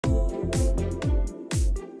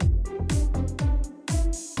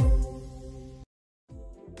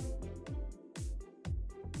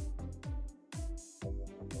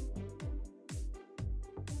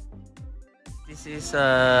This is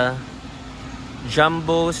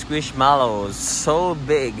jumbo squishmallows. So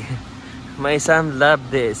big. My son loved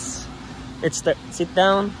this. Sit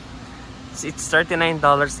down. It's $39,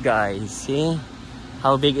 guys. See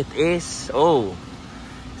how big it is? Oh,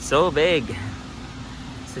 so big.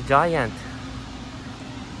 It's a giant.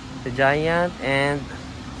 The giant. And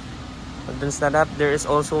don't stand up. There is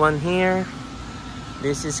also one here.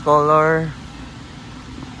 This is color.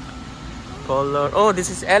 Oh, this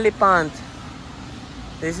is elephant.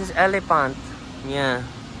 This is elephant. Yeah.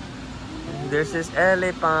 This is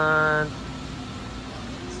elephant.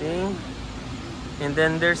 See? And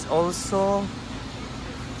then there's also,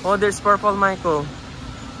 oh, there's purple Michael.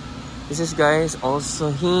 This is, guys,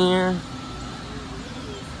 also here.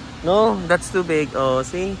 No, that's too big. Oh,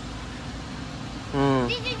 see?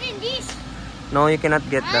 No, you cannot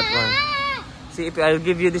get that one. See, if I'll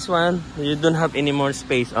give you this one, you don't have any more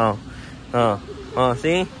space. Oh,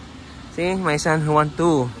 see? See, my son who want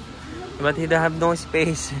two, but he don't have no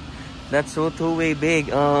space. That's so way big.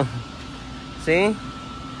 Oh, see?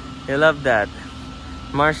 I love that.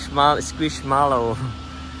 Marshmallow, squishmallow.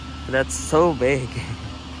 That's so big.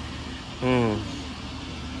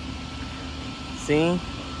 See?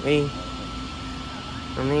 Hey.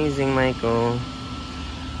 Amazing, Michael.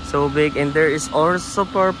 So big. And there is also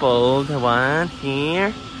purple one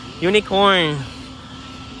here. Unicorn.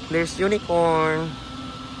 There's unicorn.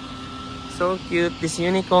 So cute, this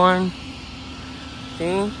unicorn.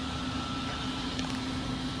 See?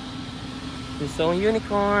 This so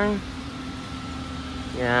unicorn.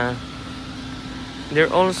 Yeah. There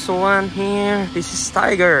also one here. This is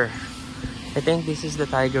tiger. I think this is the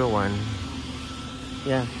tiger one.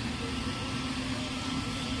 Yeah.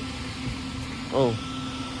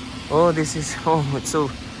 Oh, this is, oh, it's so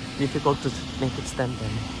difficult to make it stand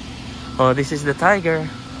then. Oh, this is the tiger.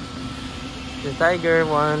 The tiger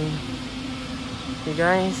one. You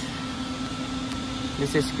guys,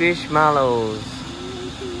 this is squishmallows.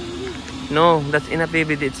 No, that's in a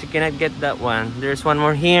baby. You cannot get that one. There's one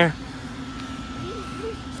more here.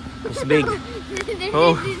 It's big.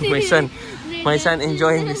 Oh, my son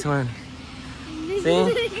enjoying this one.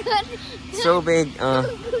 See? So big.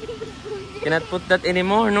 Cannot put that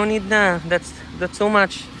anymore. No need na. That's so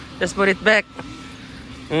much. Just put it back.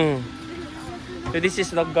 So this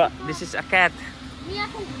is a cat.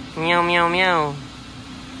 Meow meow meow.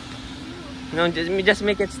 No, just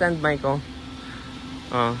make it stand, Michael.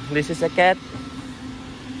 This is a cat.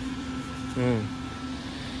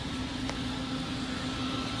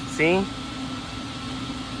 See?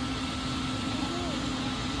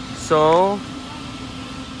 So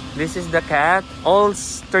this is the cat. All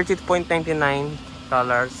 $30.99.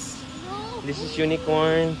 This is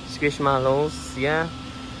unicorn, squishmallows. Yeah,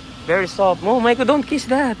 very soft. Oh, Michael, don't kiss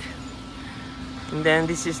that. And then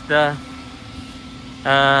this is the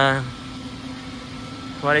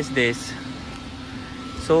what is this?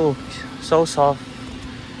 So soft,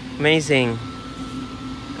 amazing.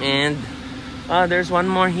 And there's one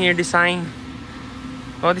more here design.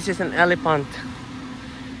 Oh, this is an elephant.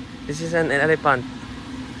 This is an elephant.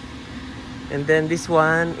 And then this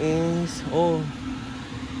one is, oh,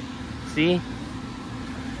 see?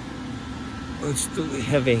 Oh, it's too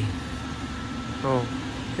heavy. Oh,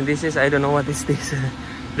 and this is, I don't know what is this.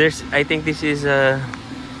 I think this is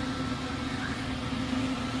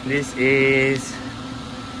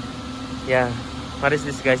yeah, what is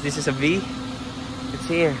this, guys? This is a V. It's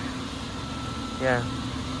here. Yeah.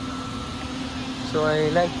 So I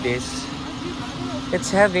like this. It's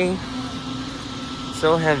heavy.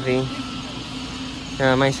 So heavy.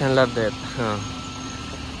 My son loved it.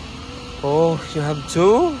 Oh, you have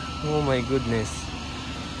two? Oh my goodness.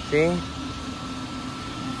 See?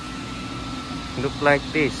 Look like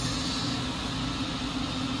this.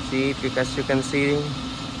 See, because you can see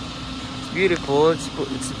it's beautiful.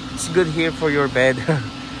 It's good here for your bed.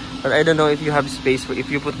 But I don't know if you have space for if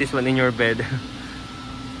you put this one in your bed.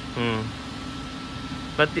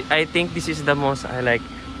 But I think this is the most I like,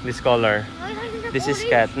 this color. This is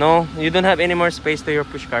cat. No, you don't have any more space to your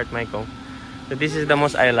push cart, Michael. So this is the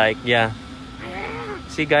most I like. Yeah.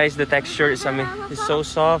 See, guys, the texture is so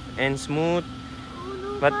soft and smooth,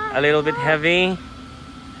 but a little bit heavy.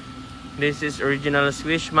 This is original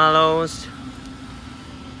squishmallows.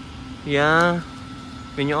 Yeah.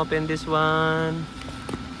 When you open this one,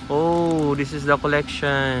 oh, this is the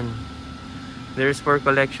collection. There's for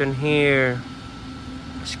collection here.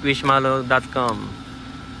 Squishmallow.com.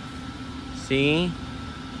 See?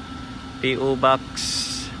 P.O.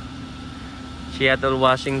 Box, Seattle,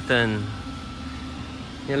 Washington.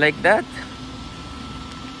 You like that?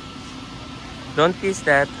 Don't kiss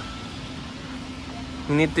that.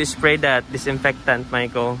 You need to spray that disinfectant,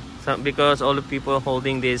 Michael. So, because all the people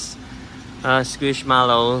holding this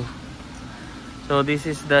squishmallow. So this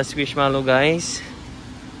is the squishmallow, guys.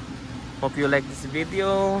 Hope you like this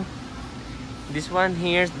video. This one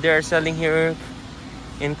here, they're selling here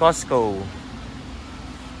in Costco.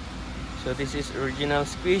 So this is original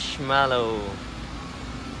squishmallow.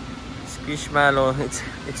 Squishmallow.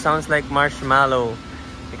 It sounds like marshmallow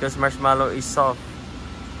because marshmallow is soft.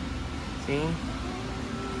 See?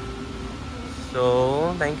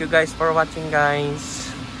 So thank you guys for watching,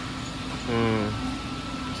 guys.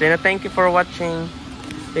 Say na thank you for watching.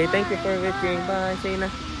 Say thank you for watching. Bye. Say na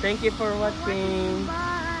thank you for watching.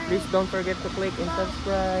 Please don't forget to click and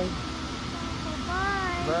subscribe.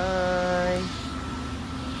 Bye.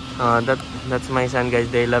 That's my son, guys.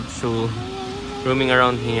 They love to roaming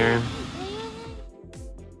around here.